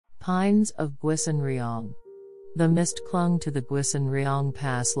Pines of Gwisinryeong. The mist clung to the Gwisinryeong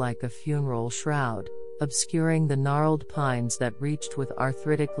Pass like a funeral shroud, obscuring the gnarled pines that reached with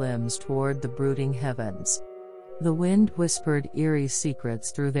arthritic limbs toward the brooding heavens. The wind whispered eerie secrets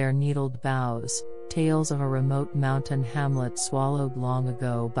through their needled boughs, tales of a remote mountain hamlet swallowed long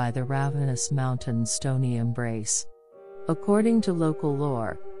ago by the ravenous mountain's stony embrace. According to local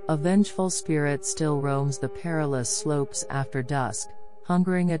lore, a vengeful spirit still roams the perilous slopes after dusk,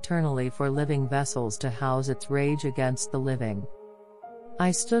 hungering eternally for living vessels to house its rage against the living.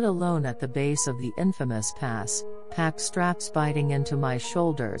 I stood alone at the base of the infamous pass, pack straps biting into my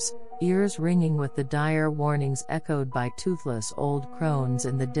shoulders, ears ringing with the dire warnings echoed by toothless old crones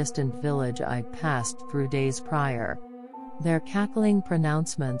in the distant village I'd passed through days prior. Their cackling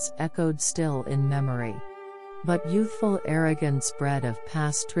pronouncements echoed still in memory. But youthful arrogance bred of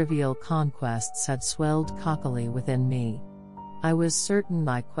past trivial conquests had swelled cockily within me. I was certain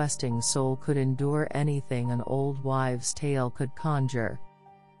my questing soul could endure anything an old wives' tale could conjure.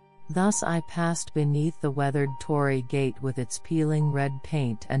 Thus I passed beneath the weathered Tory gate with its peeling red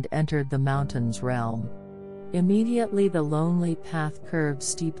paint and entered the mountain's realm. Immediately the lonely path curved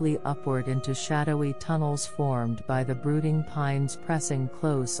steeply upward into shadowy tunnels formed by the brooding pines pressing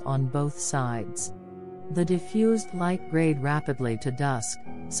close on both sides. The diffused light grayed rapidly to dusk,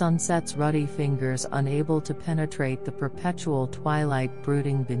 sunset's ruddy fingers unable to penetrate the perpetual twilight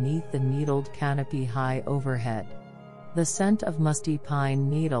brooding beneath the needled canopy high overhead. The scent of musty pine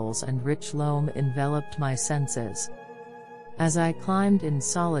needles and rich loam enveloped my senses. As I climbed in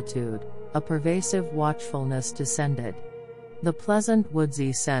solitude, a pervasive watchfulness descended. The pleasant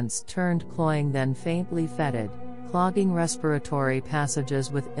woodsy scents turned cloying, then faintly fetid, clogging respiratory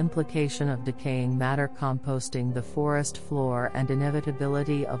passages with implication of decaying matter composting the forest floor and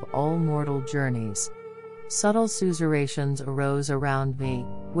inevitability of all mortal journeys. Subtle susurrations arose around me,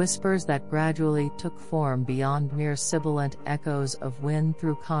 whispers that gradually took form beyond mere sibilant echoes of wind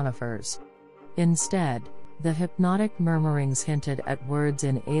through conifers. Instead, the hypnotic murmurings hinted at words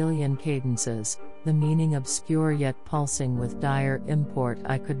in alien cadences, the meaning obscure yet pulsing with dire import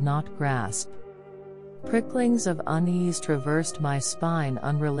I could not grasp. Pricklings of unease traversed my spine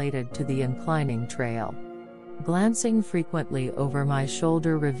unrelated to the inclining trail. Glancing frequently over my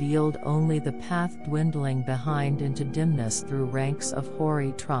shoulder revealed only the path dwindling behind into dimness through ranks of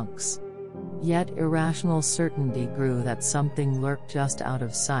hoary trunks. Yet irrational certainty grew that something lurked just out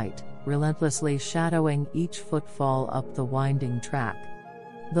of sight, relentlessly shadowing each footfall up the winding track.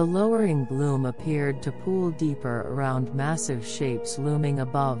 The lowering gloom appeared to pool deeper around massive shapes looming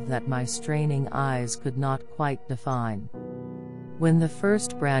above that my straining eyes could not quite define. When the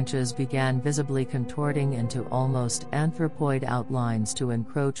first branches began visibly contorting into almost anthropoid outlines to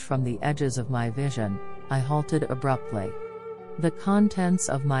encroach from the edges of my vision, I halted abruptly. The contents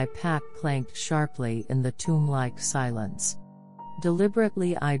of my pack clanked sharply in the tomb-like silence.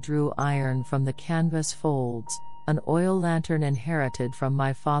 Deliberately I drew iron from the canvas folds, an oil lantern inherited from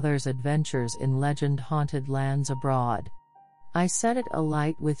my father's adventures in legend-haunted lands abroad. I set it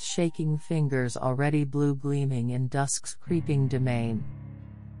alight with shaking fingers already blue gleaming in dusk's creeping domain.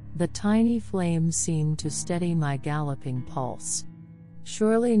 The tiny flame seemed to steady my galloping pulse.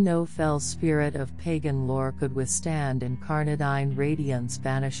 Surely no fell spirit of pagan lore could withstand incarnadine radiance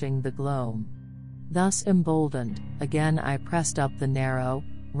banishing the gloam. Thus emboldened, again I pressed up the narrow,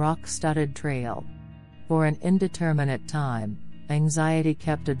 rock-studded trail. For an indeterminate time, anxiety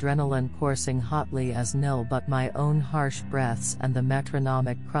kept adrenaline coursing hotly as nil but my own harsh breaths and the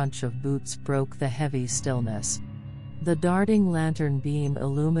metronomic crunch of boots broke the heavy stillness. The darting lantern beam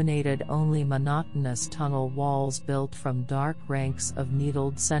illuminated only monotonous tunnel walls built from dark ranks of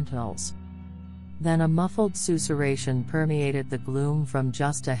needled sentinels. Then a muffled susurration permeated the gloom from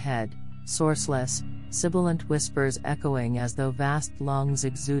just ahead, sourceless, sibilant whispers echoing as though vast lungs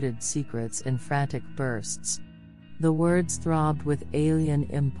exuded secrets in frantic bursts. The words throbbed with alien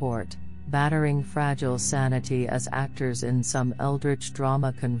import, battering fragile sanity as actors in some eldritch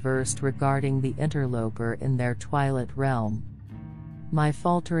drama conversed regarding the interloper in their twilit realm. My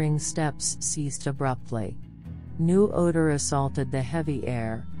faltering steps ceased abruptly. New odor assaulted the heavy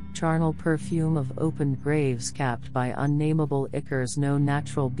air, charnel perfume of opened graves capped by unnameable ichors no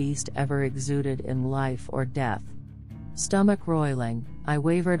natural beast ever exuded in life or death. Stomach roiling, I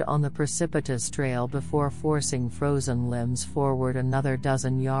wavered on the precipitous trail before forcing frozen limbs forward another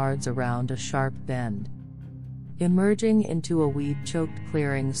dozen yards around a sharp bend. Emerging into a weed-choked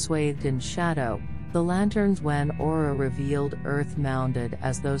clearing swathed in shadow, the lantern's wan aura revealed earth mounded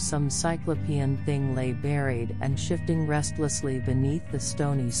as though some cyclopean thing lay buried and shifting restlessly beneath the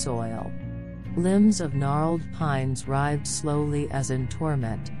stony soil. Limbs of gnarled pines writhed slowly as in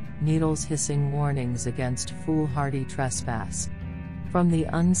torment, needles hissing warnings against foolhardy trespass. From the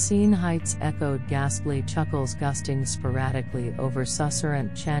unseen heights echoed ghastly chuckles gusting sporadically over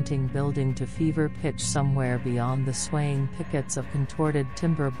susurrant chanting building to fever pitch somewhere beyond the swaying pickets of contorted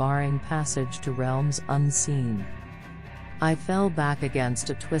timber barring passage to realms unseen. I fell back against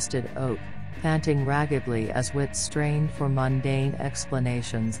a twisted oak, panting raggedly as wits strained for mundane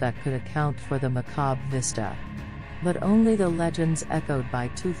explanations that could account for the macabre vista. But only the legends echoed by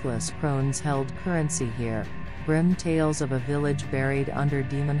toothless crones held currency here. Grim tales of a village buried under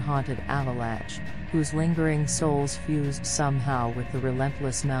demon-haunted avalanche, whose lingering souls fused somehow with the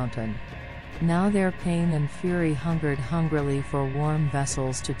relentless mountain. Now their pain and fury hungered hungrily for warm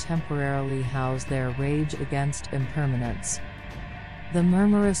vessels to temporarily house their rage against impermanence. The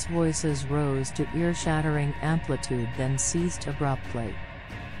murmurous voices rose to ear-shattering amplitude then ceased abruptly.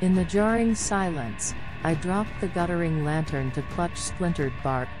 In the jarring silence, I dropped the guttering lantern to clutch splintered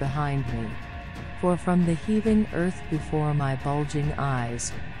bark behind me. For from the heaving earth before my bulging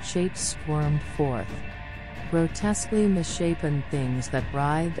eyes, shapes squirmed forth. Grotesquely misshapen things that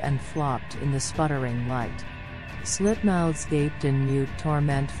writhed and flopped in the sputtering light. Slit mouths gaped in mute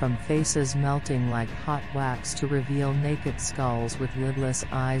torment from faces melting like hot wax to reveal naked skulls with lidless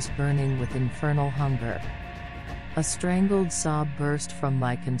eyes burning with infernal hunger. A strangled sob burst from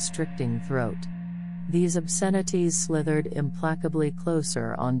my constricting throat. These obscenities slithered implacably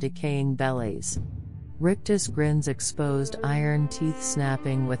closer on decaying bellies. Rictus grins exposed iron teeth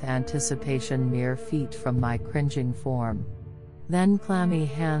snapping with anticipation mere feet from my cringing form. Then clammy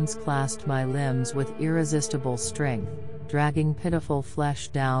hands clasped my limbs with irresistible strength, dragging pitiful flesh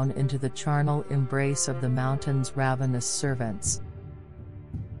down into the charnel embrace of the mountain's ravenous servants.